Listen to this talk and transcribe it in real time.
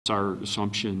It's our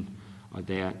assumption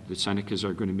that the Senecas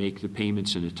are going to make the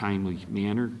payments in a timely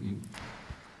manner.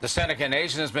 The Seneca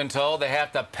Nation has been told they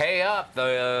have to pay up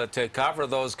to cover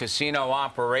those casino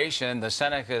operations. The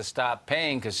Senecas stopped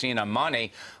paying casino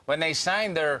money when they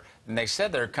signed they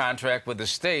said their contract with the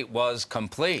state was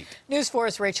complete. News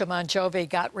 4's Rachel Monjovi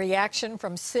got reaction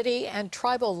from city and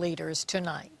tribal leaders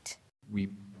tonight. We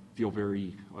feel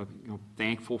very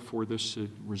thankful for this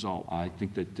result. I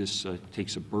think that this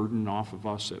takes a burden off of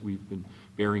us that we've been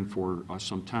bearing for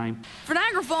some time. For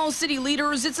Niagara Falls city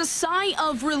leaders, it's a sigh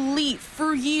of relief.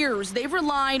 For years, they've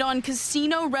relied on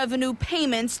casino revenue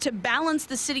payments to balance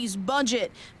the city's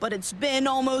budget, but it's been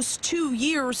almost 2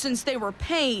 years since they were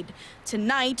paid.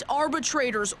 Tonight,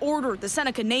 arbitrators ordered the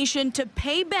Seneca Nation to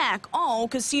pay back all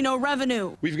casino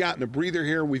revenue. We've gotten a breather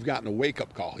here. We've gotten a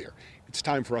wake-up call here. It's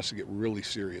time for us to get really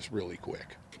serious really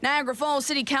quick. Niagara Falls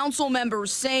City Council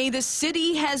members say the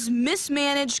city has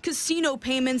mismanaged casino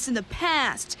payments in the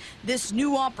past. This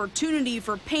new opportunity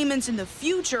for payments in the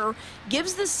future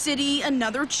gives the city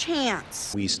another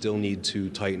chance. We still need to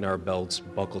tighten our belts,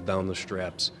 buckle down the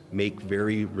straps, make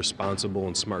very responsible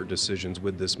and smart decisions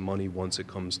with this money once it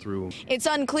comes through. It's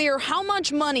unclear how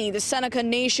much money the Seneca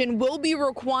Nation will be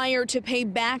required to pay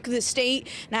back the state.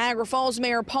 Niagara Falls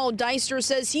Mayor Paul Deister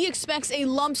says he expects a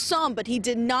lump sum, but he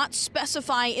did not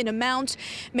specify an amount.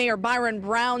 Mayor Byron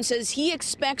Brown says he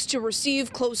expects to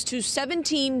receive close to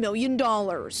 $17 million.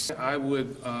 I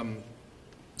would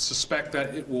suspect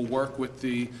that it will work with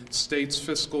the state's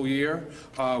fiscal year,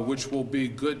 which will be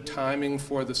good timing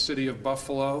for the city of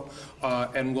Buffalo,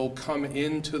 and will come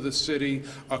into the city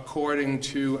according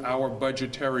to our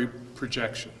budgetary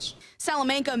projections.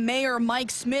 Salamanca Mayor Mike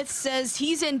Smith says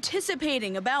he's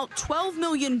anticipating about $12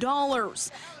 million.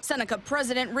 Seneca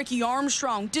President Ricky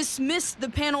Armstrong dismissed the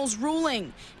panel's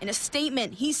ruling. In a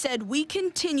statement, he said, "We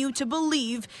continue to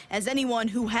believe, as anyone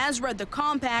who has read the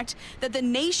compact, that the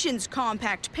nation's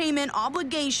compact payment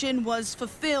obligation was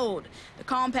fulfilled. The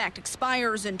compact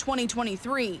expires in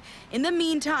 2023. In the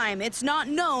meantime, it's not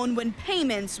known when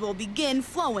payments will begin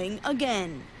flowing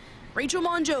again." Rachel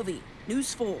Monjovi,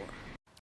 News 4.